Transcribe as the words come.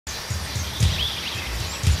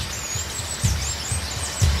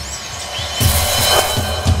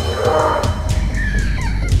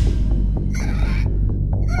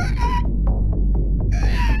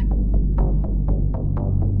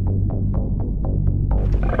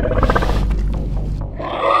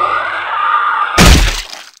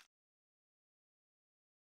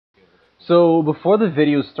So before the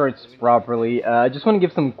video starts properly, I just want to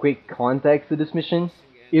give some quick context to this mission.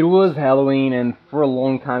 It was Halloween, and for a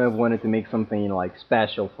long time I've wanted to make something like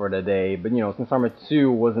special for the day, but since ArmA 2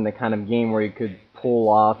 wasn't the kind of game where you could pull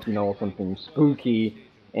off, something spooky,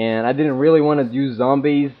 and I didn't really want to do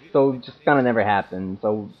zombies, so it just kind of never happened.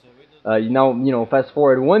 So now, fast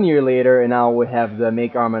forward 1 year later, and now we have the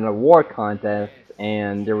Make ArmA an Award contest,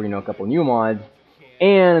 and there were, a couple new mods,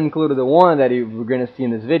 and included the one that we're gonna see in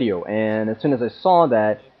this video. And as soon as I saw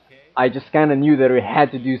that, I just kind of knew that we had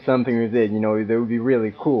to do something with it, that would be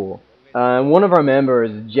really cool. One of our members,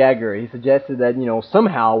 Jagger, he suggested that,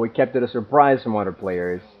 somehow we kept it a surprise from other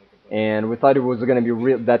players. And we thought it was going to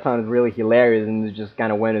be that sounded really hilarious, and we just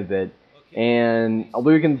kind of went with it. And although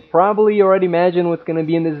you can probably already imagine what's going to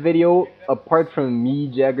be in this video, apart from me,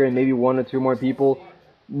 Jagger, and maybe 1 or 2 more people,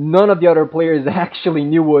 none of the other players actually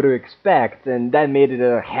knew what to expect, and that made it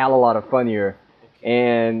a hell of a lot of funnier.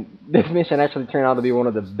 And this mission actually turned out to be one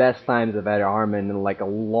of the best times I've had at ArmA in like a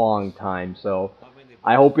long time, so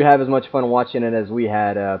I hope you have as much fun watching it as we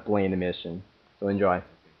had playing the mission. So enjoy.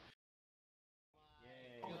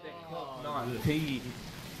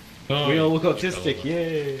 We all look autistic,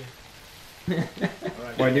 yay!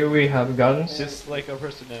 Why do we have guns? Just like our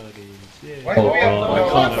personalities, yay! I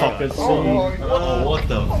can't fucking see. Oh, what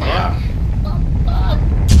the fuck?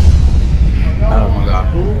 Oh my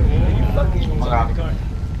god. Oh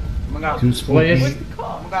my god. Two splays.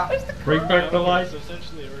 Bring back the light. So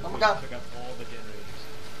essentially, Earth took up all the generators.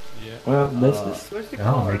 Yeah. Well, this is...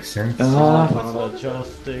 That makes sense.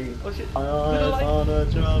 Unadjusting. Unadjusting.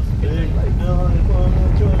 Unadjusting.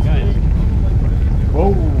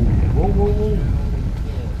 Whoa, whoa, whoa, whoa.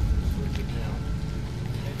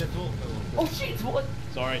 Oh shit, what?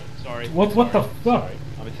 Sorry. What the fuck? Sorry.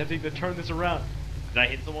 I'm attempting to turn this around. Did I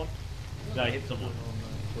hit someone? Did I hit someone?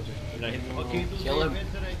 Okay, kill him.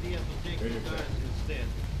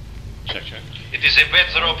 Check. It is a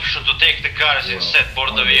better option to take the cars instead for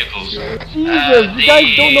the vehicles. Jesus, you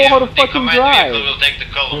guys don't know how to fucking drive! The command vehicle will take the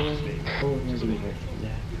column.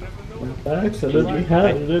 Accidentally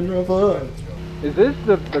had it in reverse. Is this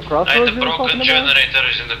the crossroads The you were broken talking about? generator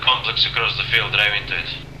is in the complex across the field. Drive into it.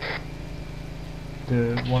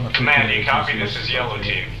 Command, you copy? This is Yellow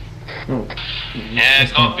Team. Yeah,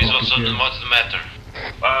 copies. What's the matter?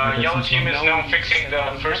 Yellow Team is now fixing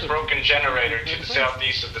the first broken generator to the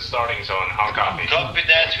southeast of the starting zone. I'll copy. Copy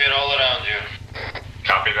that. We're all around you.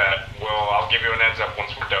 Copy that. I'll give you an heads up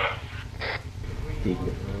once we're done.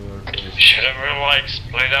 Shouldn't we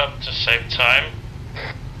split up to save time?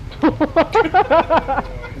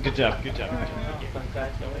 Good job. Jesus,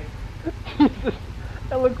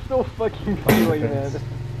 that looks so fucking silly, man.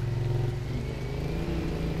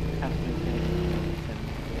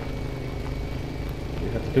 You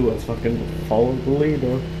have to do what's fucking follow the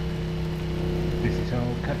leader. This is how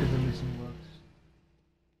capitalism works.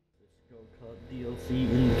 Go-kart DLC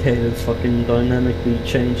indicators fucking dynamically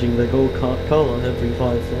changing the go-kart color every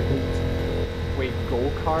 5 seconds. Wait,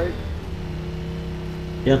 go-kart?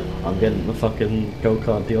 Yeah, I'm getting the fucking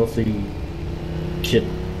go-kart DLC shit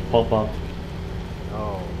pop up.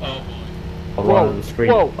 Oh. I'll run on the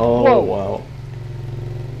screen. Whoa, oh, whoa. wow.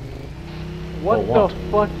 What the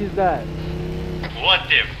fuck is that? What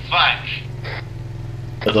the fuck?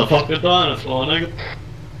 There's a fucking dinosaur, nigga.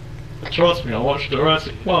 Trust me, I watched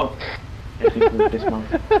Jurassic Park. Can you drive it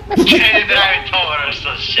over or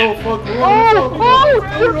some shit? Oh, fuck,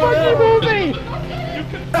 They're fucking moving!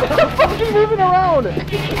 They're fucking moving around!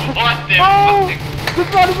 What the fuck?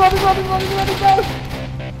 Just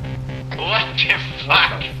run! What the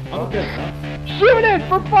fuck? Okay. Shoot it,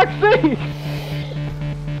 for fuck's sake!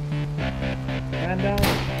 And down.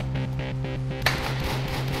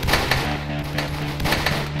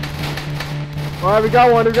 Alright, we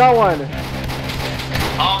got one.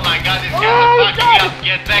 Oh my god, it's gonna fucking up.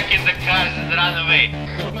 Get back in the cars and run away.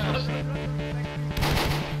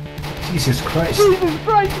 Jesus Christ. Jesus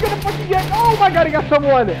Christ, you're gonna fucking get... Oh my god, I got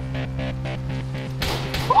someone! The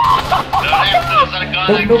raptors are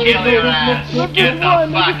gonna kill your ass. Get the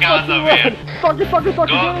fuck out of here. Sucker,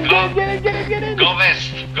 get in! Go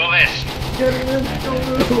west. Get in, go.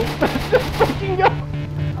 Just fucking go!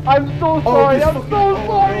 I'm so sorry, Go!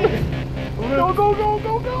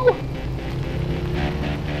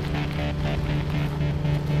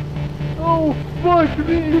 Oh, fuck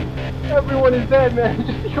me! Everyone is dead, man.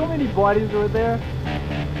 Just see how many bodies were there?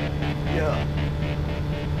 Yeah.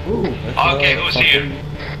 Ooh. Okay, who's here?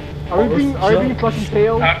 Are we being fucking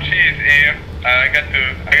tailed? Archie is here. I got a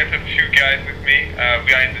few guys with me.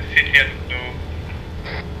 We are in the city.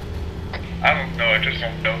 I don't know. I just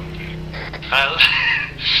don't know.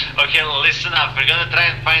 Okay, listen up. We're gonna try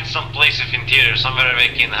and find some place of interior, somewhere we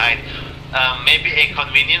can hide. Maybe a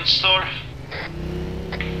convenience store?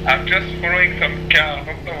 I'm just following some cars, I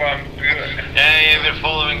don't know what I'm doing. Yeah, we're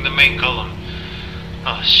following the main column.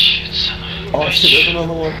 Oh shit, son of a Oh bitch. shit, there's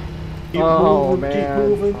another one. Keep Oh, moving, keep man.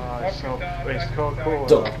 moving. It's so cool.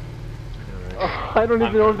 Duh. Oh, I don't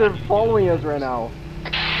even know if they're following us right now.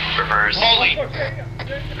 Reverse. Holy!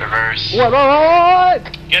 Reverse. What?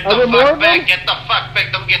 Get Are the there more fuck of back, them? get the fuck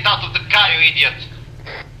back, don't get out of the car, you idiot!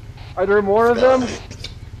 Are there more of them?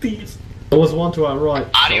 Peace. There was one to our right.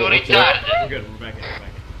 Are you retarded? We're good, we're back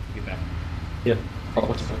in, Get back. Yeah. Oh,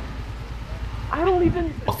 what the fuck? I don't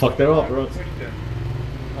even. Oh fuck, they're up, bro.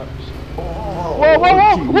 Whoa, whoa,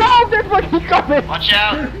 whoa! Whoa! They're fucking coming! Watch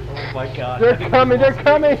out! Oh my god. They're coming! They're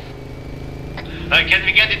coming! Can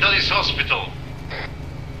we get into this hospital?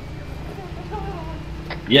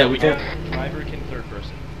 Yeah, we can. Driver can third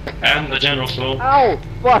person. And the general store. Ow!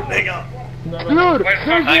 Fuck! Dude! There's one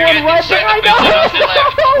get right inside behind the building us!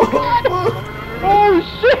 on the left. Oh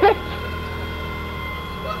shit!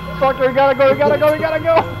 Fuck! We gotta go! We gotta go! We gotta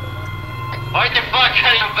go! Why the fuck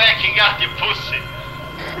are you backing out, you pussy?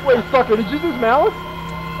 Wait, sucker! Did you just mouse?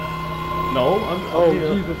 No, I'm. Oh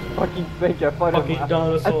here. Jesus fucking thank you! I thought Fucking I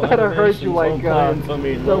dinosaur thought I heard you like animations on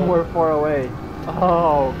playing for me, somewhere far away.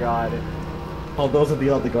 Oh god. Oh, those are the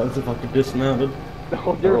other guys that fucking dismounted.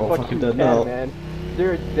 Oh, they're all fucking fucking dead, dead now. man.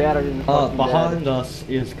 They're deader than fucking Behind dead. us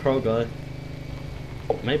is Crow Guy.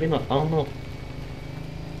 Maybe not, I don't know.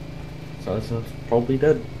 So it's probably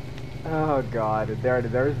dead. Oh god,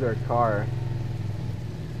 there's their car.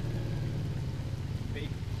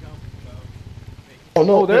 Oh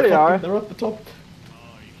no, Oh, there they are. They're up the top.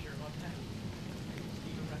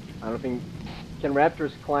 I don't think. Can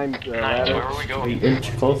raptors climb the Where ladder? are we going? 3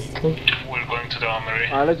 inch close to them. We're going to the armory.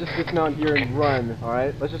 Alright, let's just dismount here and run.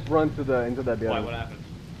 Alright, let's just run to the into that Why, building. what happened?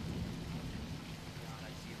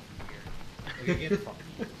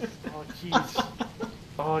 Oh jeez.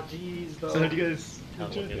 Oh jeez, though. So did you guys Now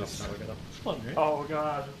enjoy we'll get this? up, now we'll get up. It's fun, right? Oh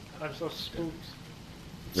god, I'm so spooked.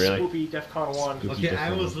 Really? Spoopy DEFCON 1. Okay,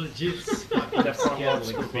 I was legit fucking DEFCON 1 scared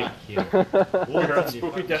like spoopy. fuck here. We're What at the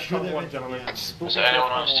Spoopy fuck? DEFCON Should 1, have gentlemen. been- Spoopy Is anyone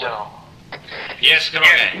DEFCON on 1. channel? Yes, come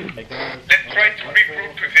Yeah. on. Let's try to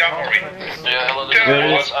regroup to the armory. Yeah, hello, this There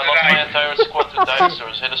is is- I lost my entire squad to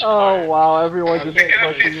dinosaurs. Hit us Oh wow, everyone just Okay.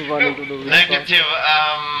 fucking running to the roof. Negative,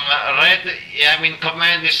 Red, I mean,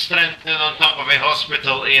 command is stranded on top of a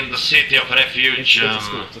hospital in the city of refuge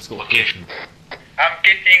location. I'm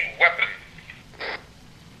getting weapons.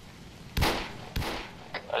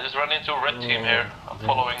 I just ran into a red team here. I'm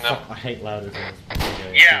following them. Fuck, I hate ladders in this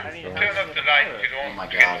game. Yeah, Jesus turn Christ. off the lights, you don't my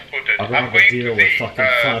get God. spotted. I've I'm got to going deal to with the fucking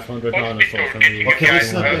 500 hospital dinosaurs and getting you a Okay, guy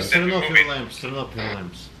listen up, that turn will off move your in. lamps, turn off your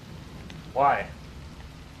lamps. Why?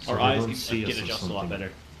 So Our they eyes don't get, see us or adjusted a lot something.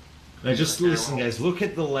 better. Now just listen guys, look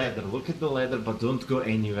at the ladder, but don't go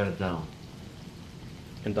anywhere down.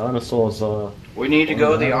 And dinosaurs We need to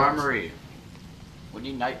go to the Yeah. armory. We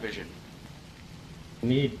need night vision.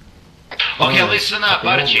 need... Okay, listen up,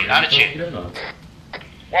 Archie. Oh, I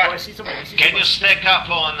What? see somebody. I see Can somebody. you stack up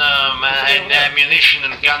on ammunition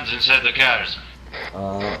and guns inside the cars?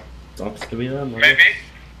 Sucks to be them. Maybe?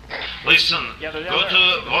 Listen, Yeah, they're go down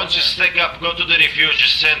there. to, once you stack up, go to the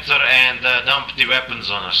refuge center and dump the weapons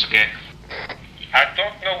on us, okay? I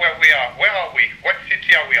don't know where we are. Where are we? What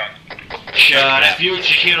city are we on? Refuge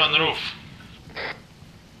here on the roof.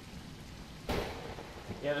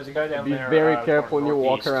 Yeah, there's a guy down Be there. very careful when you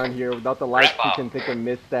walk northeast. around here. Without the lights, Wrap you up. can take a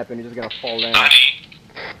misstep and you're just gonna fall down. Honey.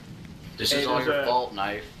 This Hey, is all there's your a- fault,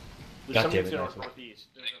 knife. There's God somebody damn it, to the Nathan. northeast.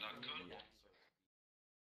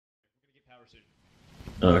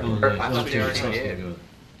 Okay. I thought they already did. Good.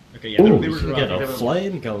 Okay, yeah, Ooh, they you were can get a driving.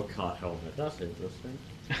 flame go-kart helmet. That's interesting.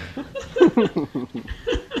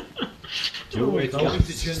 Oh, wait, how is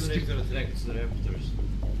the generator attracted to the raptors?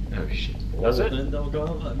 Oh shit. Does it? Then they'll go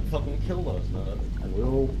out and fucking kill us, man. And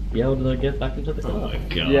we'll be able to get back into the car.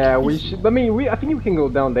 god. Yeah, we should. I mean, I think we can go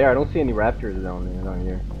down there. I don't see any raptors down there, down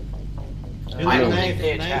here. I don't think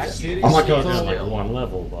they attacked you. I'm not going down like one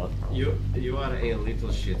level, but... You are a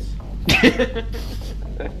little shit.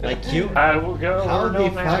 Like you. I will go. How where the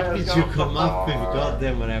no man fuck has did you gone come up with before.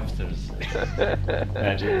 goddamn raptors?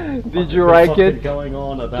 Did you like fucking it? going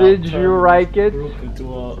on about Did you turning like it? group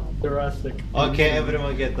into a Jurassic. Okay,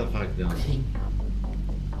 everyone get the fuck down.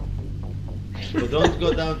 But don't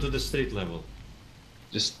go down to the street level.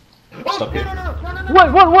 Just stop here. What?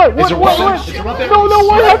 It's a What? It's a raptor. No,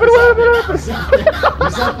 what happened? What happened?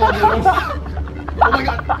 He's up on the roof. Oh my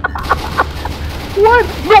god. What?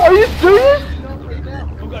 No, are you serious?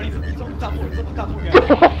 Oh god, he's on the top floor. He's on the top floor,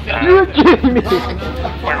 guys. You're kidding me.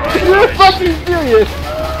 You're fucking serious.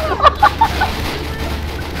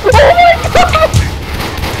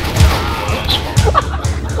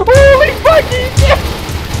 Holy fucking shit!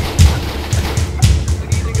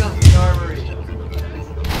 Eating up the armory.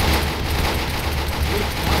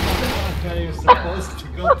 You're supposed to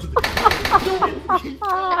go to the...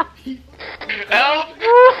 Help!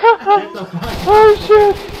 Oh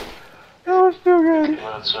shit! That was too good.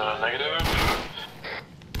 That's negative.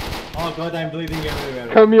 Oh god, I'm bleeding everywhere.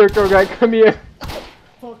 Come here, go guy, come here.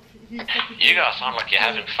 You guys sound like you're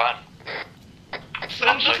having fun.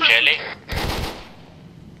 I'm so jelly.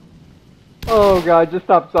 Oh god, just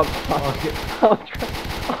stop. Okay.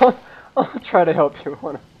 I'll try to help you.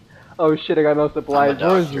 Oh shit, I got no supplies. I'm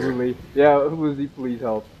a Where's doctor. Lily? Yeah, Lizzie, please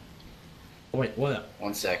help. Wait, what?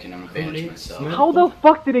 1 second, I'm gonna bandage myself. How the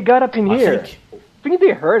fuck did it get up in here? I think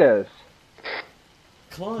they hurt us.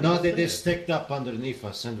 No, they just sticked up underneath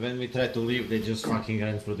us, and when we tried to leave, they just fucking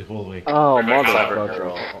ran through the hallway. Oh, Clever motherfucker.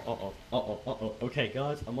 girl. Uh-oh. Okay,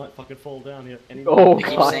 guys, I might fucking fall down here. Oh, They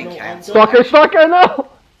keep God. saying cancel. Sucker, no!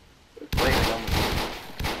 Wait, I don't...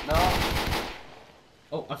 No.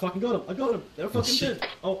 Oh, I fucking got him. They're fucking dead.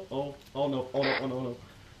 Oh no.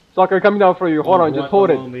 Sucker, coming down for you. Hold on, just hold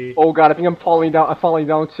it. on me. Oh god, I think I'm falling down. I'm falling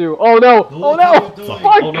down too. Oh no! Oh no! Fuck.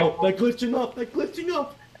 Fuck! Oh no, they're glitching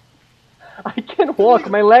up. I can't walk.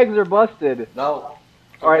 My legs are busted. No.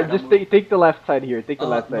 Alright, Okay, just don't move. take the left side here. Take the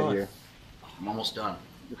left side nice. here. I'm almost done.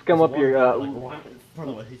 Just come up here. Like, right in front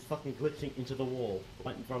of it. He's fucking glitching into the wall.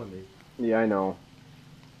 Right in front of me. Yeah, I know.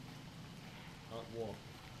 Can't walk.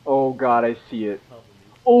 Oh god, I see it. Cover me.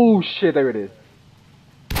 Oh shit, there it is.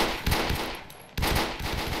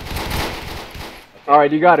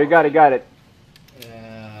 Alright, you got it.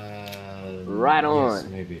 Right on. Yes,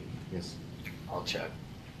 maybe. Yes. I'll check.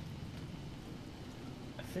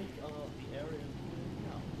 I think the area is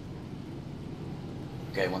now.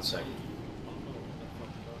 Okay, 1 second.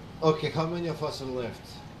 Okay, how many of us are left?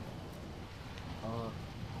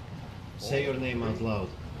 Say your name out loud.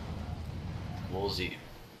 Woolsey.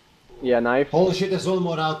 Yeah, knife. Holy shit, there's one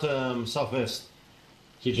more out southwest.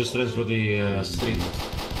 He just ran through the street.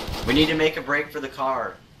 We need to make a break for the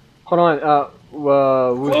car. Hold on,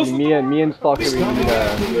 Woozy, me and Stalker,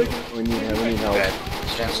 we need help. Okay,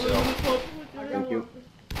 stand still. Thank you.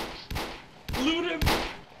 Loot him!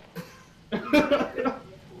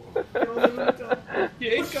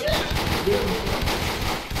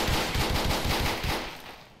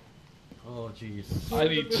 Oh jeez. I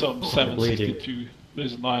need some 762.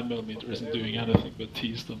 This 9mm isn't doing anything but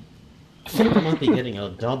tease them. I think I might be getting a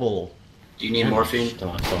double. Do you need morphine?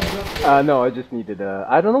 No, I just needed,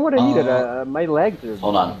 I don't know what I needed, my legs are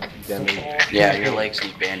Hold on. damaged. Yeah, your legs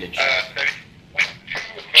need bandage.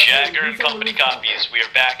 Jagger and company copies. We are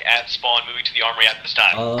back at spawn, moving to the armory at this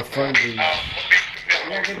time. Friendly.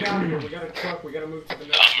 Get down here, we got a truck, we gotta move to the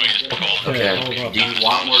next one. Okay, hold up. do you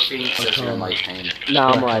want morphine? It says you're in light pain.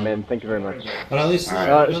 Nah, I'm alright, man, thank you very much. But at least Alright.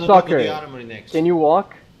 we're gonna go to Stalker, the armory next. can you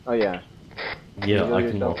walk? Oh yeah. Yeah, You I do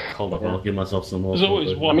can yourself. walk. Hold up, Yeah. I'll give myself some more. There's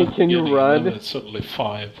always one. I mean, can you beginning, run? And then it's suddenly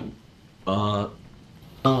 5.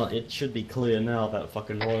 It should be clear now that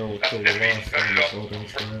fucking Royal killed the last time we saw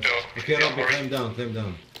those guys. Okay, Robbie, climb down, climb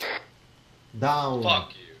down. Down.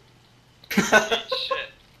 Fuck you. Shit.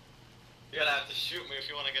 You're gonna have to shoot me if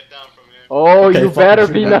you wanna get down from here. Oh, Okay, you fuck better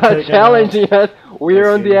it, be shoot not that, take it challenging us. We're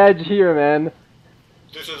Let's on the see. edge here, man.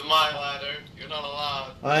 This is my ladder. You're not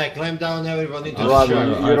allowed. Alright, climb down everyone into Robbie, the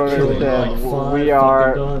you truck. don't understand. We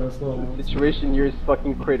are... The Fucking situation here is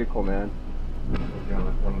fucking critical, man.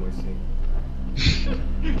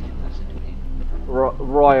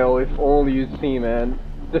 Royal, if only you'd see, man.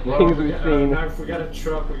 The things we've seen. If we got a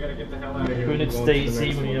truck, we gotta get the hell out of here. When it's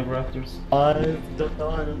Daisy, when you have raptors. I've the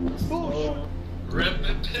dinosaur. Rip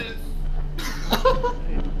and piss.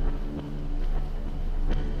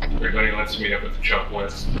 Everybody, let's meet up with the truck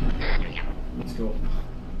west. Let's go.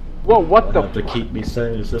 Whoa, what the Have to keep me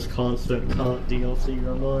sane. It's this constant DLC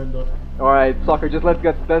reminder. Alright, Soccer, just let's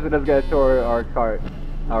get to our cart.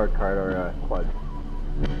 Our quad.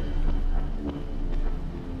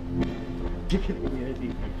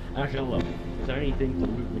 Actually, look. Is there anything to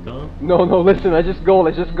move the car? No, listen, let's just go,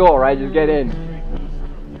 alright? Just get in.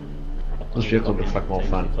 This vehicle will be fucking more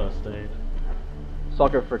fun. First aid.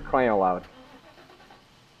 Soccer, for crying out loud.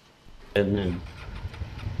 And then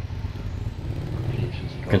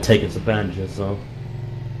can take its advantages, so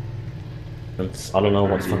I don't know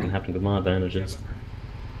what's fucking happening with my advantages.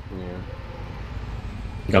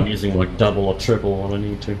 Yeah. I'm using like double or triple when I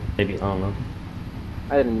need to. Maybe, I don't know.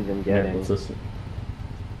 I didn't even get any. What's this?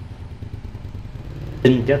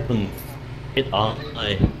 Didn't get them. Hit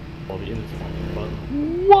I or the internet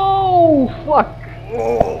button. Whoa! Fuck!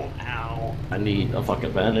 Oh, ow. I need a fucking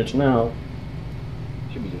advantage now.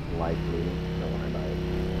 Should be just light bleeding. Don't worry about it.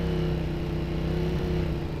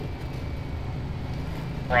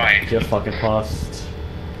 Right. Just fucking passed.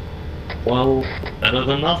 Well, better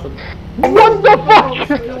than nothing. What the fuck?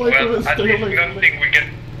 Well, at least we don't think we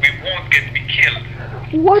won't get me killed.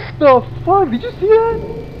 What the fuck? Did you see that?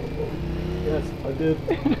 Yes, I did.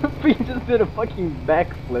 The thing just did a fucking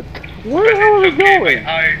backflip. Where the hell are we It's okay, going?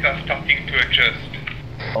 my eyes are starting to adjust.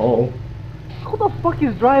 Oh. Who the fuck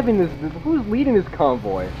is driving this? Who's leading this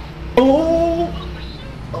convoy? Oh!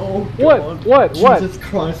 Oh, What? God. What? Jesus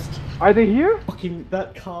Christ. Are they here? Fucking,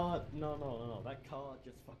 that car. No. That car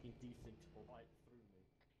just fucking descended right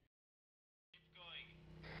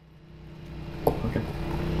through me. Okay.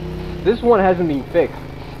 This one hasn't been fixed.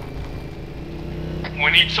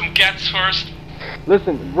 We need some cats first.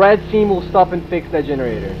 Listen, red team will stop and fix that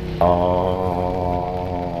generator.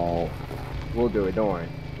 Oh. We'll do it, don't worry.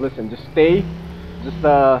 Listen, just stay as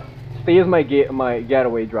my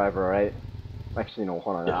getaway driver, alright? Actually, no,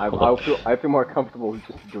 hold on. Yeah, I feel more comfortable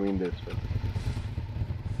just doing this. But...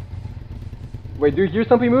 Wait, do you hear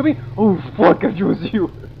something moving? Oh fuck! It was you.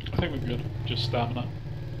 I think we're good. Just stamina.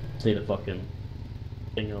 See the fucking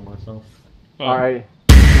thing on myself. Alright.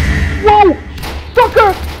 Whoa!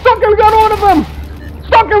 Sucker! Sucker! We got one of them!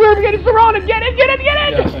 Sucker! We're getting surrounded! Get it! Get it! Get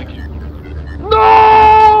it! Yeah, thank you.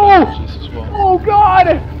 No! Bandages as well. Oh god!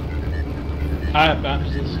 I have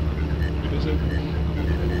bandages. What is it?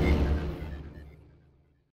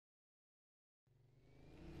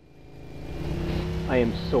 I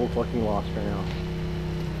am so fucking lost right now.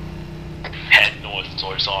 Head north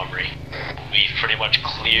towards Armory. We pretty much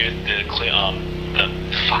cleared the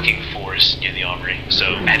fucking forest near the Armory,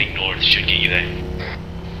 so heading north should get you there.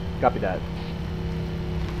 Copy that.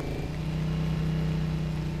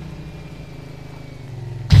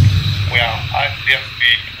 We are at their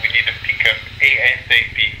speed. We need a pickup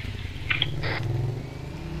ASAP.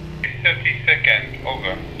 30 seconds,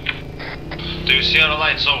 over. Do you see our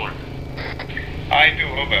lights over? I do,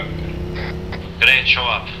 over. They didn't show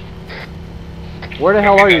up. Where the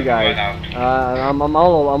hell are you guys? Run out. I'm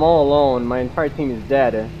all alone. My entire team is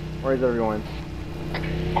dead. Where's everyone?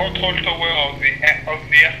 Control tower of the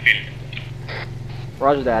airfield.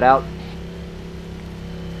 Roger that. Out.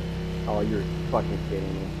 Oh, you're fucking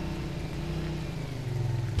kidding me.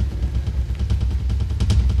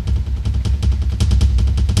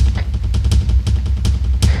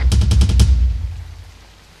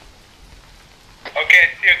 Okay,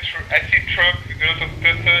 I see a truck, there's a lot of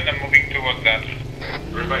person, I'm moving towards that.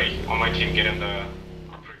 Everybody on my team get in the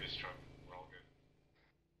previous truck. We're all good.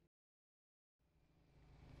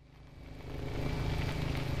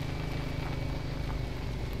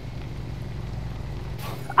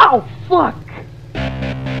 Ow! Fuck!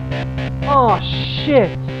 Oh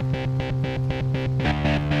shit!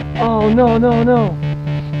 Oh no!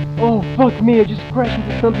 Oh fuck me! I just crashed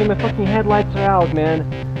into something. My fucking headlights are out, man.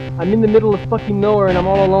 I'm in the middle of fucking nowhere and I'm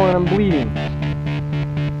all alone and I'm bleeding.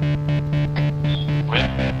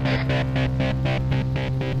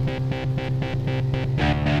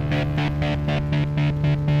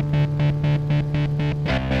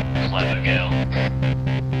 Clever girl.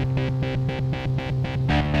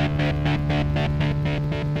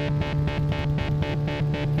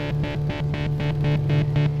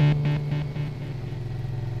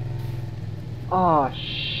 Oh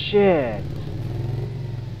shit!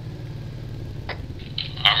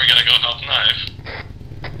 Are we gonna go help Knife?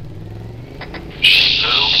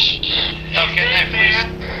 Okay, please.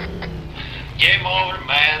 Game over,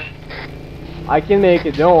 man. I can make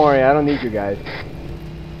it. Don't worry. I don't need you guys.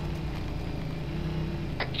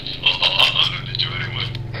 Did you anyway?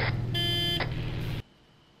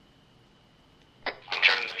 I'm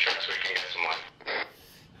turning the truck so we can get some light.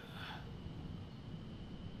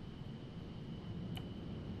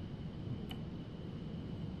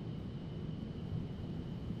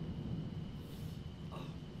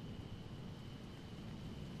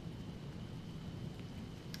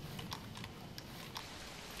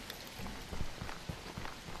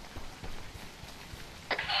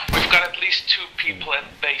 We've got at least 2 people at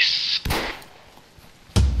base.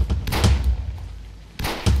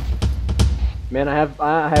 Man,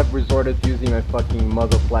 I have resorted to using my fucking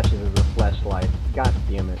muzzle flashes as a flashlight. God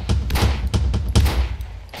damn it!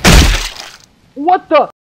 What the?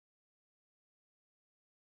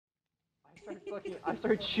 I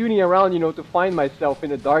started shooting around, you know, to find myself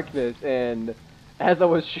in the darkness, and as I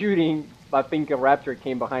was shooting, I think a raptor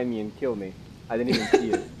came behind me and killed me. I didn't even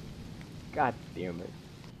see it. God damn it.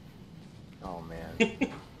 Oh man.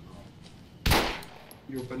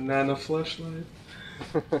 Your banana flashlight.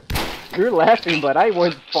 You're laughing, but I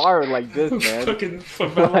went far like this, man. Fucking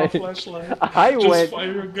favela flashlight. I just went.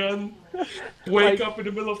 fire a gun. Wake up in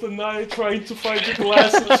the middle of the night trying to find your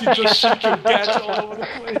glasses. You just shoot your gadget all over the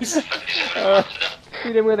place.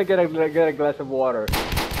 See, I'm gonna get a glass of water.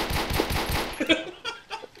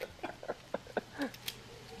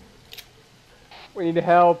 We need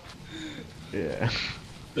help. Yeah.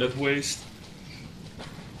 That waste.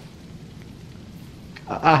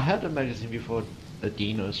 I had a magazine before a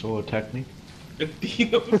dinosaur attacked me. A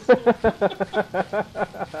dinosaur?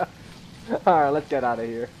 Alright, let's get out of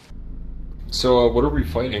here. So, what are we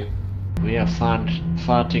fighting? We are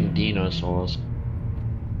fighting dinosaurs.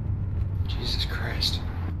 Jesus Christ.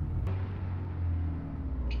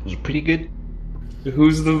 It was pretty good.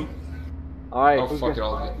 Who's the... Alright, oh, fuck it,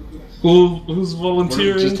 who's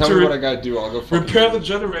volunteering just tell to me what I gotta do, I'll go fucking repair the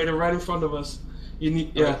generator right in front of us. You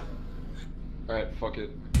need... yeah. Alright, fuck it.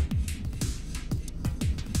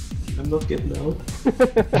 I'm not getting out.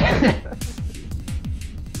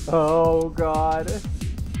 Oh god.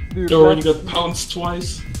 Dude, You already got pounced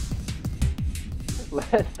twice.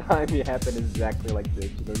 Last time it happened exactly like this,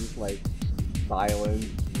 you know, just like silence.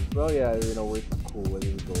 Well, yeah, you know, we're cool when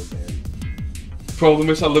we go there. Problem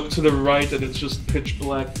is, I look to the right and it's just pitch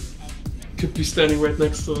black. Could be standing right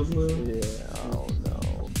next to us now. Yeah, oh no.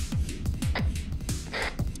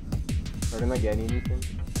 Are we gonna get anything?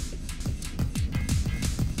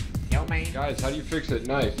 Yo, man. Guys, how do you fix it?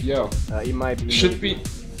 Knife, yo. It might be.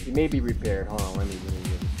 It may be repaired. Hold on, let me.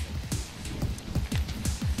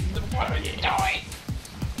 What are you doing?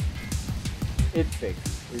 It's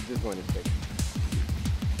fixed. This one is fixed.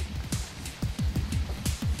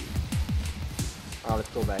 Oh, let's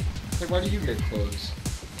go back. Hey, why do you get clothes?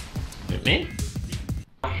 Me?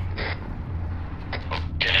 Okay.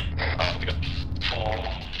 We got 4,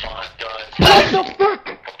 5 guys. What the fuck?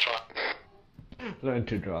 Learn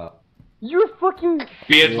to drop. You're fucking.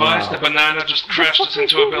 Be advised, the banana just crashed us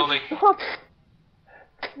into a building.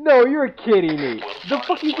 No, you're kidding me. The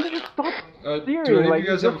fucking thing just stopped steering. Do any Like, of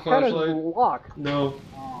you guys just have a kind of flashlight? locked. No.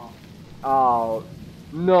 Oh.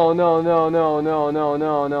 No, no, no, no, no, no,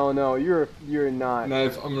 no, no, no. You're not.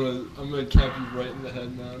 Knife, I'm gonna cap you right in the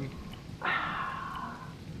head, man.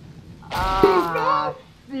 Ah,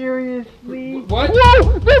 seriously? What?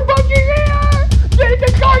 Whoa! They're fucking here! Get in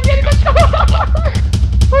the car! Get in the car!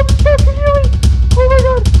 I'm fucking healing! Oh my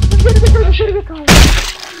god! Just get in the car! Just get in the car!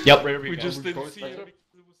 Yep. We just didn't see it because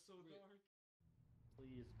it was so dark.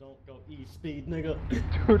 Please don't go E-speed, nigga.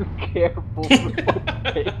 Dude, careful.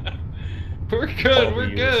 We're good, we're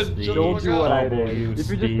good. Shut the Don't fuck do up. what I did. If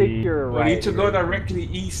you just take your right. We need to go directly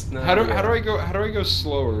east now. How do I go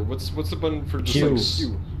slower? What's the button for just Q.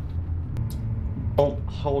 like Don't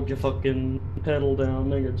hold your fucking pedal down,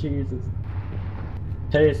 nigga. Jesus.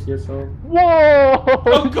 Pace yourself. Whoa!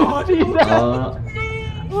 Oh god! See that?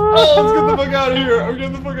 Oh, let's get the fuck out of here! I'm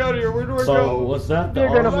getting the fuck out of here. Where do I So go? was that the They're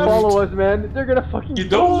gonna armor? follow us, man. They're gonna fucking You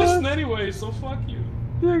don't follow listen us. anyway, so fuck you.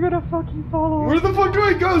 They're gonna fucking follow us. Where the fuck do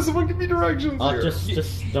I go? Someone give me directions here.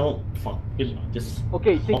 Just don't fucking just.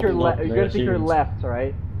 Okay, take your hold left. up You're there, gonna take your jeez. left,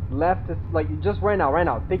 alright? Left is like just right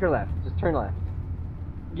now. Take your left. Just turn left.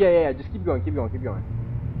 Yeah. Just keep going. Keep going. Keep going.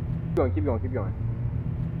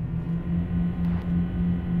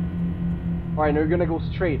 Alright, now you're gonna go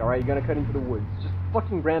straight. Alright, you're gonna cut into the woods. Just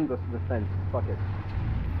fucking ram this to the fence. Fuck it.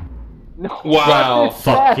 No. Wow. It's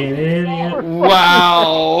fast. Fucking idiot.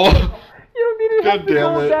 Wow. You don't need to have to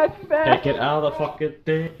damn go it. that fast. Take it out of the fucking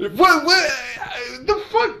thing. What the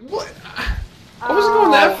fuck? What? I wasn't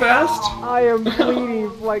going that fast. I am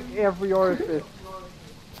bleeding like every orifice.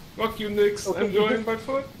 Fuck you, Nix. Okay, I'm going by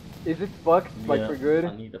foot. Is it fucked? Like Yeah, for good?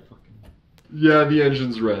 I need a fucking. Yeah, the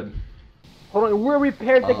engine's red. Hold on, we're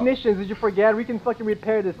repair technicians. Did you forget? We can fucking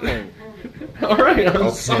repair this thing. Alright,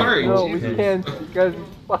 I'm sorry. No, we Jesus. can't because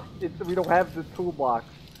we don't have the toolbox.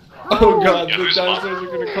 Oh god, Yeah, the there's dinosaurs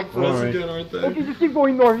are gonna come for us Alright. again, aren't they? Okay, just keep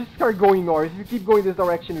going north. Just start going north. If you keep going this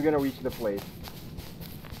direction, you're gonna reach the place.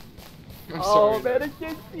 I'm Oh sorry. man, I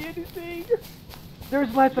can't see anything.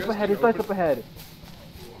 There's lights up guys ahead. can There's lights open- up ahead.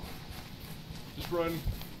 Just run.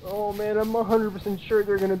 Oh man, I'm 100% sure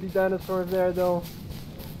there are gonna be dinosaurs there though.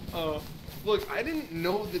 Look, I didn't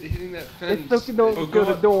know that hitting that fence. It's okay. Don't, Oh,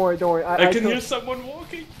 don't God. worry. Don't worry. I can hear someone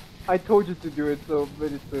walking. I told you to do it, so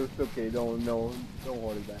but it's okay. Don't worry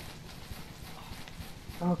about it.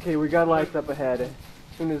 Okay, we got lights up ahead.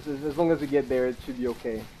 As long as we get there, it should be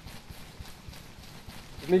okay.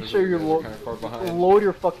 Just make sure you Kinda far behind. load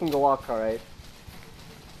your fucking Glock, alright?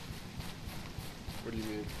 What do you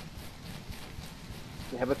mean?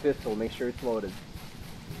 You have a pistol. Make sure it's loaded.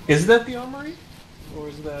 Is that the armory? Or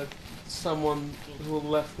is that someone who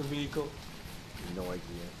left the vehicle? No idea.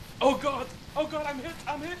 Oh god! Oh god, I'm hit!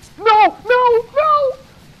 I'm hit! No! No! No!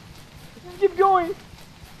 Just keep going!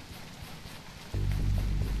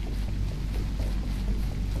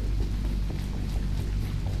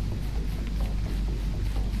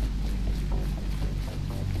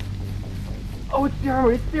 Oh, it's the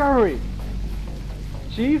armory! It's the armory!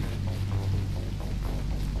 Chief?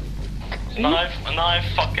 Knife,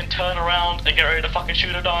 fucking turn around and get ready to fucking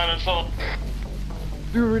shoot a dinosaur.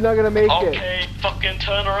 Dude, we're not gonna make it. Okay, fucking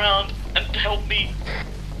turn around and help me.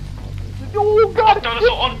 Oh god!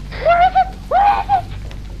 Dinosaur on. Where is it? Where is it?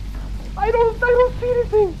 I don't see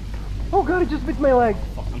anything. Oh god, it just bit my leg.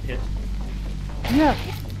 Fucking hit. Yeah.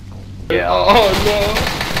 Yeah. Oh no.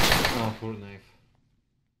 Oh, poor knife.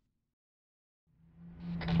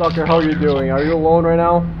 Stalker, how are you doing? Are you alone right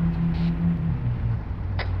now?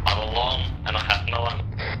 I'm alone and I have no ammo.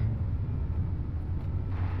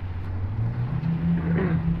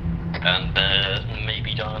 And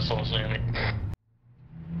maybe dinosaurs near me.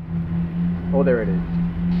 Oh, there it is.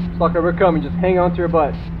 Stalker, we're coming. Just hang on to your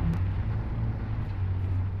butt.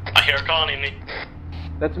 I hear a car near me.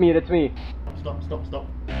 That's me. That's me. Stop, stop, stop.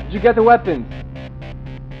 Did you get the weapons?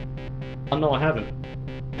 Oh no, I haven't.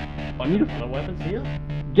 I need the weapons here?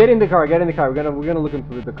 Get in the car. Get in the car. We're gonna look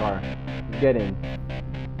into the car. Just get in.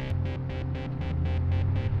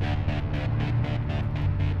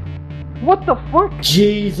 What the fuck?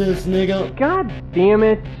 Jesus, nigga. God damn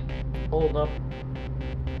it. Hold up.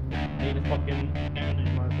 Need to fucking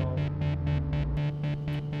bandage myself.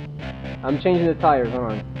 I'm changing the tires.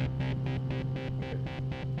 Hold on.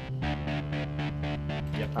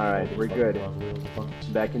 Yep. Alright, we're good.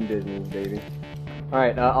 Back in business, baby.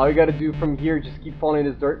 Alright, all you gotta do from here, just keep following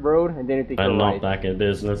this dirt road, and then you take the I'm right. not back in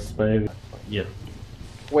business, baby. Yeah.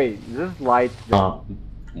 Wait, is this light?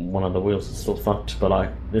 One of the wheels is still fucked,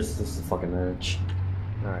 but this is the fucking edge.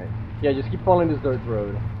 Alright. Yeah, just keep following this dirt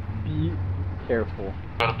road. Be careful.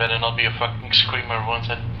 Go to bed and I'll be a fucking screamer once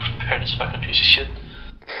I prepare this fucking piece of shit.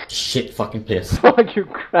 Shit fucking piss. Fuck, you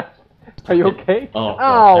crashed. Are you okay? Oh,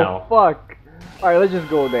 ow, no. fuck. Alright, let's just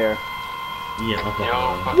go there. Yeah, I'm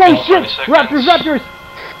fucking Whoa, shit! Raptors, raptors!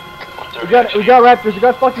 We got raptors, we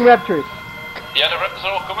got fucking raptors. Yeah, the raptors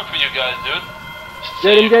are all coming for you guys, dude.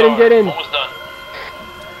 Get in, get in, get in. Almost done.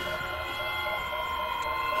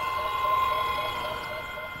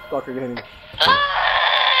 Stalker, get in.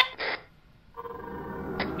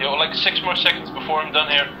 Yo, like 6 more seconds before I'm done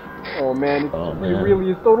here. Oh man, it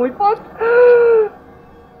really is totally fucked.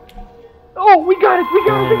 Oh, we got it, we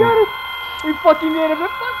got it, we got it. We fucking did it, we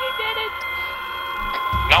fucking did it.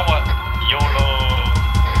 Now what? YOLO.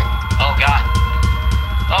 Oh god.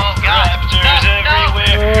 Oh god. Raptors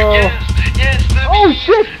everywhere. Oh. Yes, yes. Oh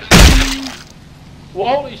shit.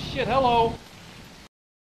 Well, holy shit, hello.